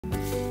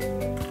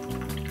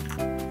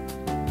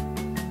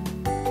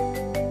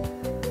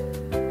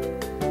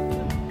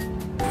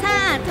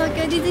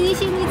ディズニー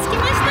シーに着き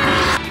ました。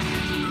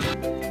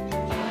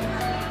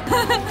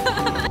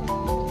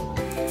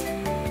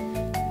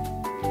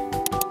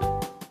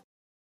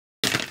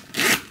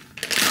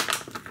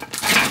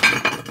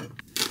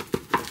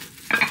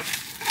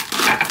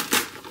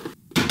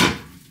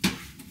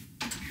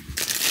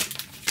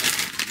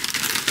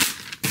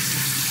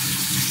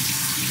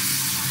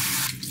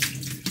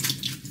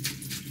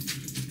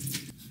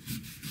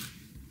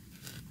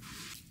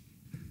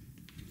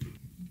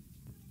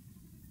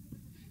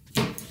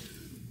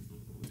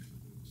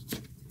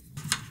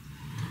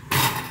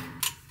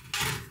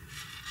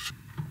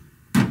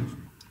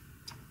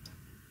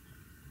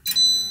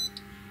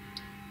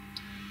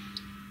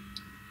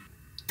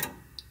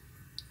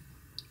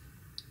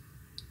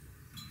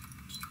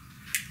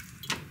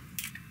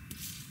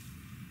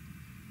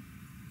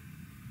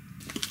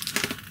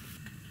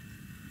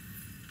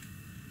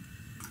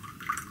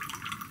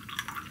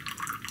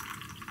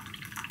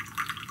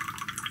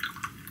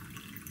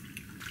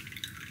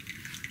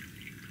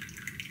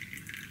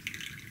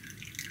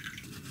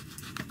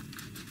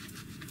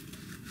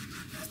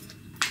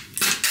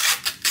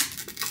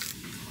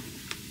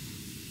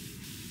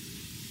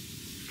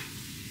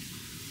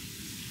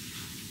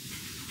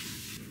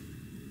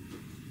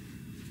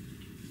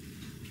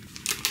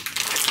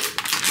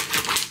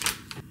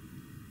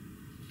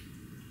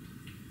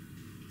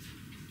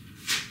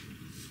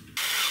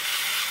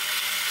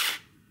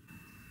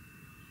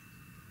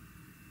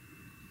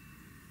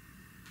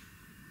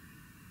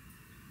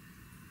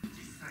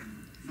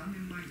3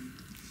年前に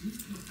新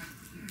築の作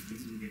品が原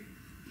因で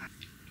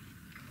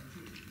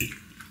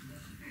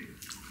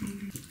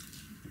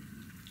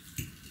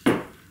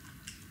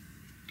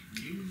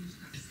入院し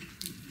た施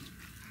設に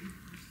回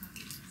復した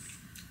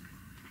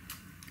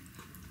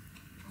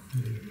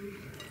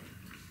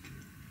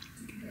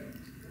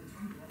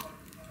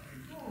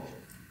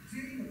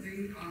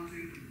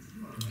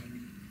といい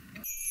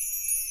ます。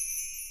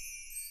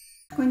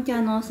こんにち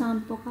はのお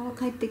散歩から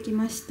帰ってき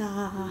まし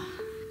た。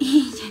い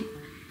いじゃん。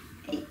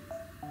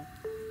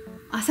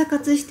朝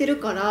活してる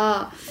か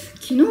ら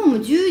昨日も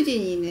10時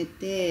に寝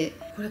て、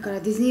これか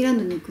らディズニーラン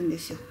ドに行くんで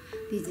すよ。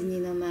ディズニ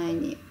ーの前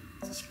に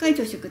しっかり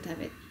朝食食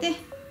べて、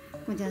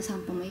こんちゃん散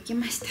歩も行き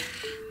ました。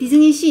ディズ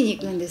ニーシーに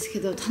行くんですけ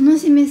ど、楽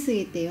しみす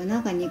ぎて夜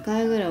中2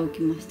回ぐらい起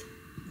きました。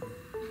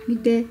見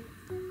て、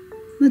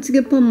まつ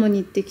げパンマに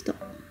行ってきた。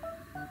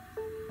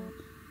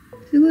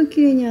すごい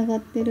綺麗に上が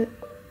ってる。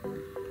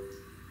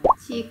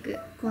チーク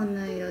こん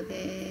な色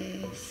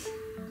です。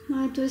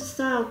毎年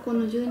さ、こ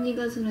の12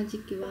月の時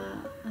期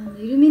は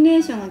イルミネ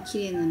ーションが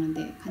綺麗なの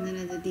で必ず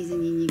ディズ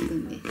ニーに行く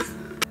んです。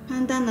パ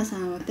ン旦那さ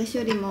んは私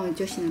よりも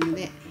女子なの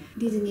で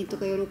ディズニーと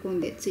か喜ん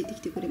でついて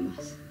きてくれま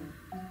す。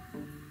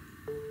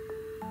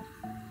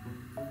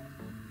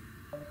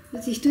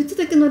私一つ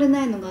だけ乗れ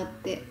ないのがあっ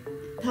て、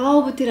タワー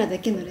オブテラーだ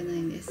け乗れない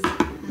んです。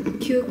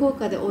急降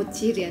下で落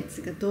ちるや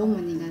つがどうも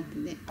苦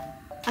手で、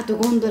あと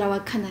ゴンドラ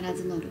は必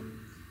ず乗る。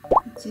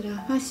こちら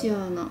ファシ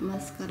オのマ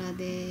スカラ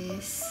で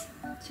す。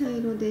茶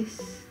色で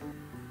す。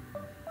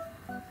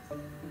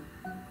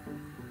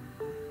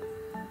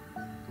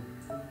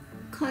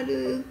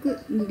軽く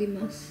塗り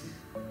ます。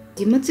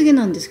地まつげ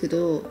なんですけ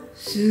ど、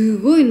す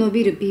ごい伸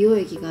びる美容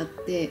液があっ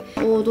て、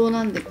王道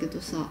なんだけ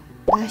どさ、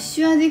ラッ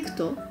シュアディク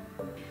ト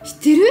知っ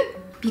てる？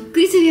びっ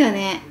くりするよ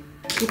ね。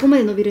どこま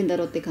で伸びるんだ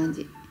ろうって感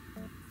じ。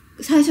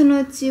最初の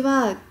うち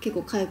は結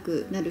構痒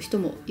くなる人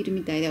もいる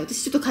みたいで、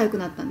私ちょっと痒く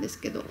なったんです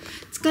けど、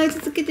使い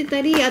続けて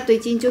たり、あと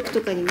1日おき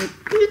とかに塗って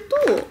る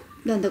と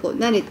だんだんこう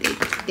慣れていっ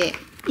て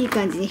いい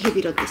感じにヘ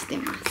ビロテして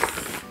ます。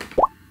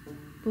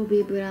ボ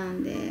ビー・ブラウ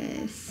ン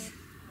です。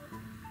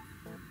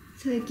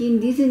最近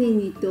ディズニー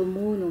に行って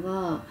思うの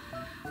が、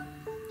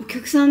お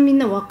客さんみん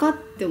な若っ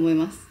て思い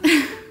ます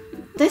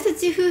私た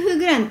ち夫婦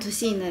ぐらいの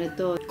年になる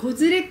と子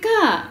連れ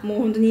か、もう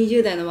ほんと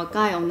20代の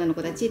若い女の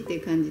子たちってい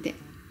う感じで、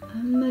あ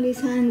んまり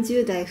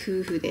30代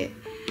夫婦で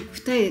2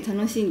人で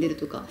楽しんでる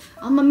とか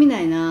あんま見な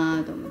い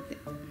なぁと思って。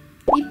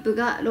リップ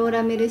がロー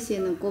ラ・メルシエ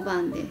の5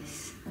番で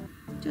す。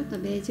ちょっと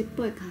ベージュっ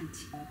ぽい感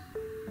じ。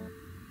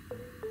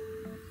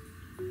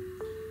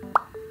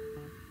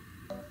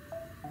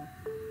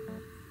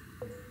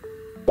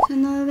そ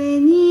の上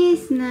に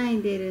スナ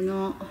イデル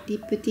のリ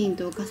ップティン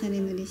トを重ね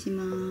塗りし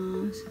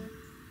ます。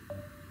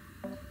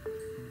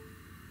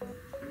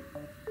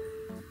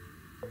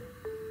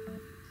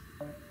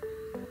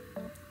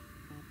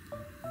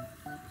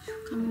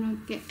髪の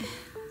毛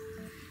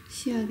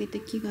仕上げて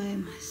着替え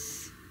ま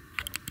す。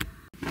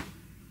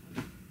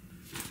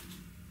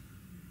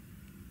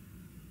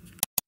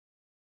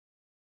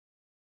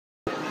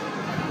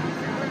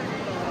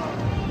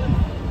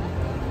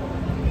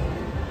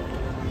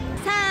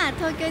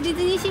東京ディ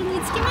ズニーシーに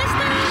着きました。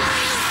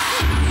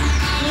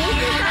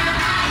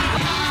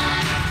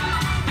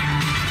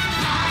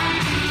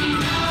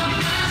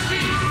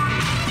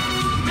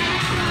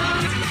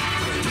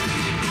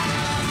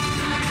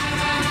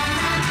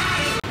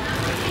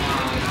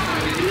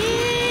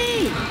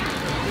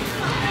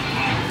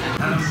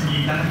楽し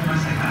みいただけま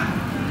したか？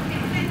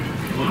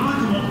この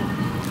後も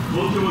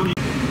東京ディズニー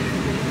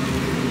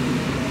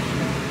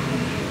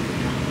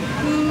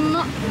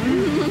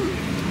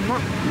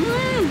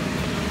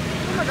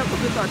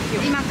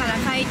今から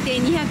海底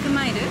200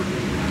マイル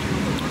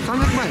300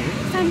マイル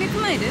300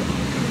マイル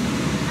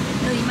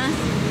乗ります。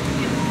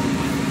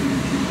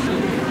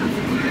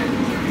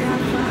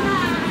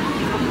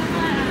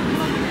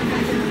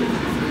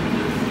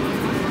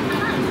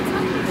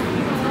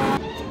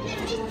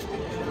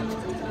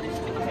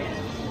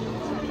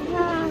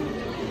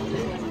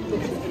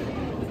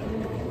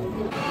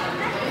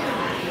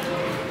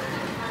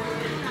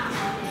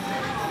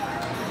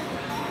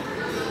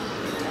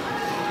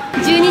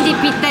12時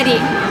ぴったり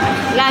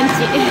ランチ。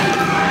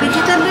ベジ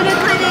タブルカ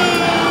レ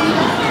ー、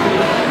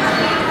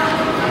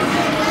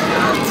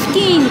チ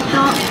キンとサ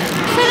ラ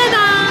ダ。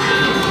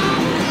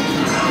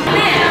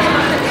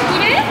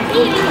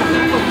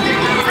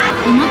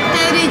思った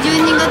より12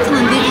月の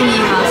ディズニー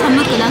は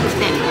寒くなく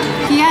て、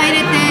気合い入れ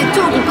て超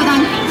極暖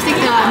してき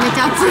たらめっ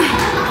ちゃ暑い。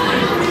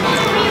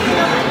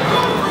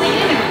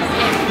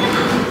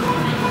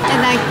いた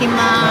だきま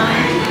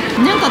す。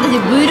なんか私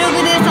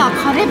Vlog でさ、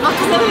カレーばっか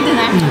食べて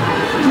ない、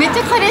めっ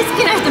ちゃカレー好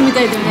きな人み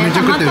たいでね、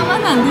たまたま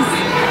なんです。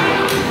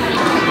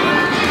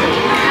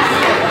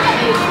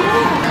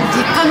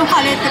実家の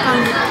カレーって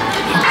感じ。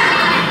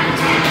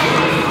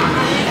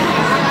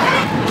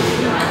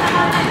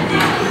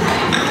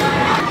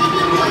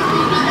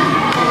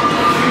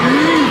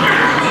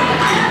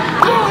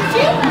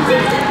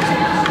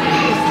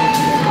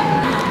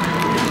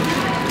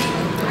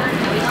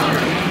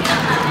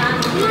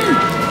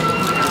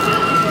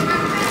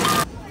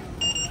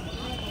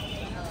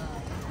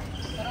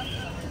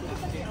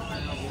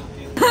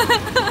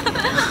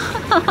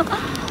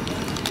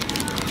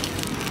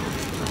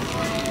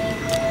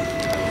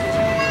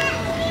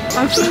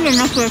熱いんじ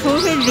ゃなくてソ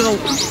ーセージがお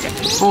かしい。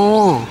お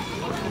お。お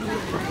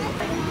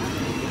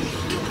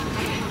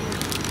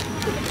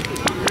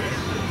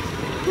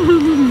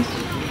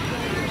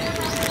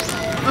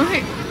いし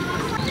い。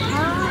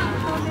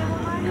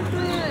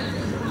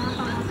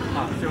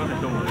すいませ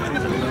ん、どうもありが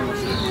とうございま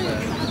した。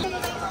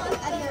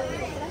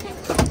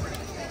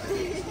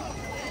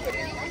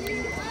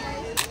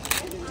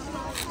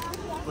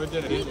ミ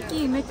ッキ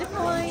ーめっちゃ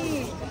可愛い。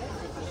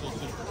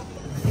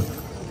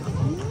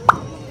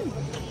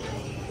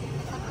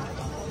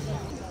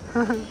も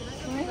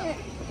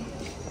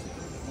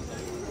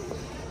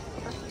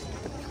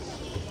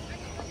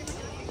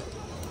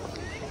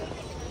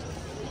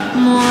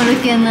う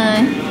歩けな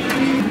い。う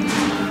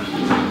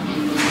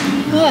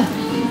わ、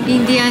イ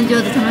ンディアンジョ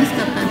ーズ楽し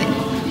かったね。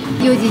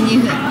4時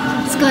2分、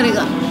疲れ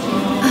が。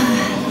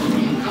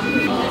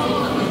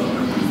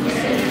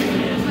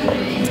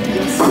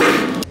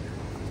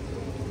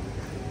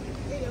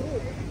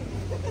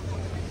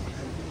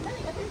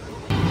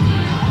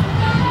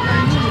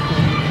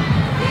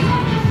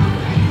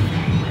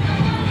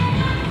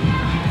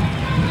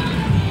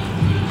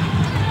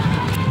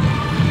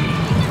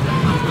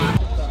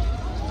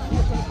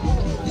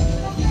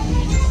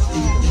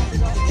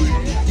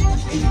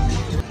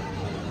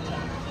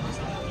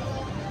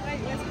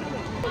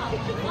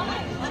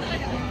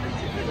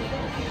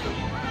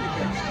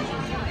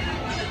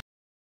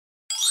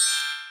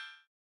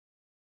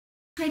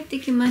帰って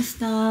きまし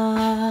た。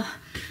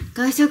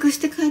外食し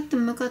て帰って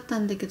もよかった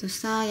んだけど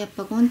さ、やっ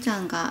ぱゴンちゃ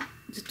んが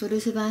ずっと留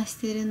守番し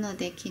てるの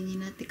で気に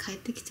なって帰っ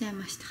てきちゃい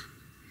ました。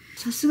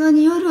さすが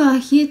に夜は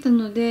冷えた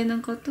ので、な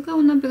んかあったかい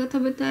お鍋が食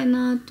べたい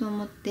なと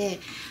思っ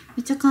て、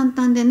めっちゃ簡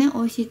単でね、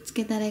美味しいつ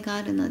けだれが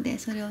あるので、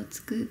それを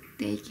作っ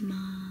ていきま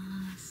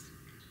す。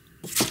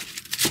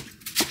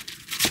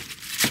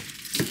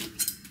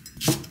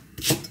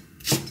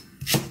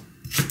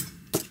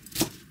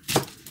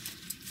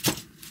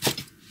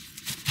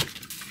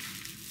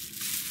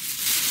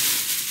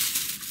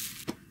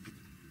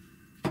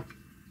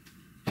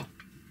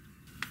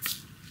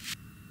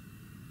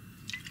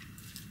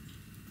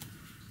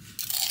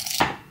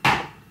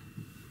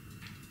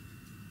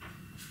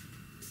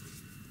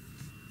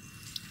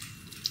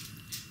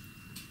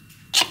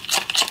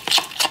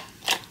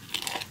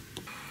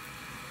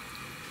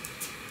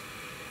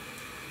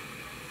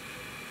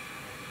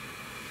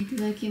い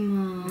ただき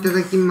ます。いた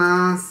だき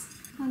ます。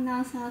こん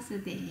なソー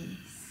スで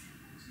す。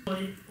お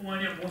前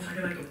には申し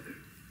訳ないと思ってる。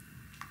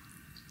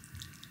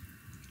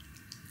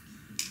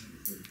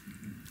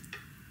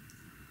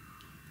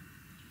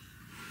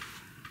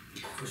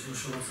今年の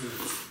正月、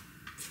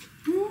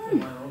お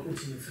前をう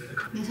ちに連れて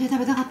帰る。ね、それ食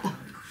べたかった。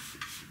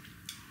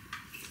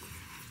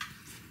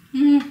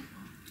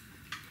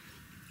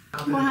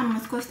ご飯も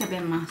少し食べ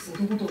ます。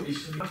男と一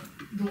緒に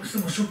どうして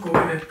もショックを受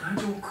けて体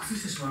調を崩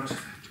してしまうらし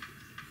くて。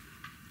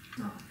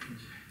なあ、ケン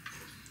ジ。こ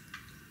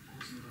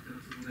っちの勝手な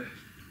都合で。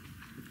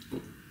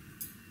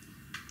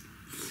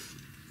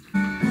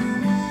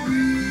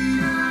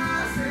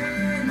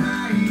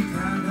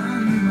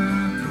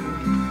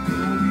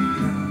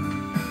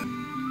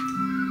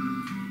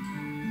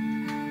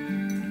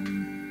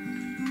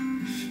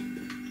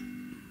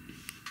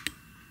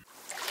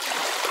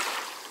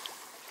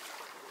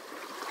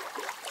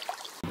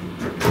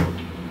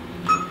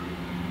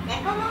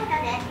猫モード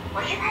でお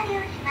湯張り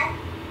をします。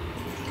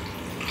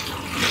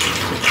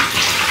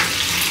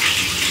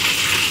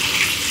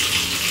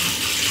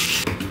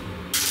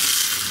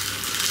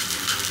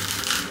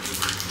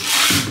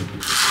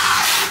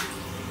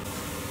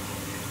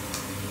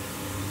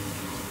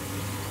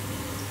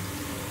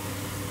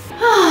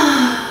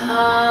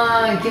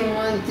気持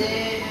ちいい。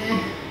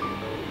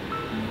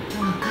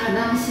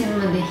体の芯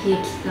まで冷え切っ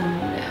た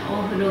のでお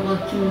風呂が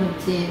気持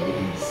ちいい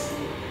です。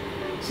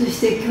そし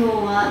て今日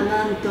は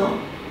なんと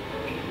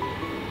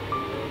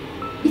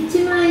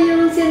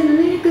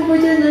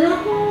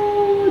14,757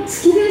歩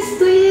月です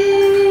と、イエ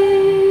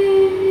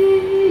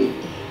ーイ。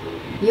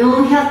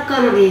400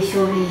カロリー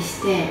消費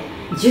して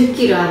10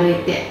キロ歩い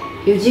て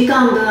4時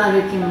間分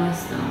歩きま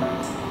した。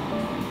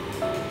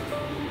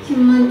気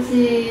持ちい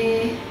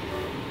い。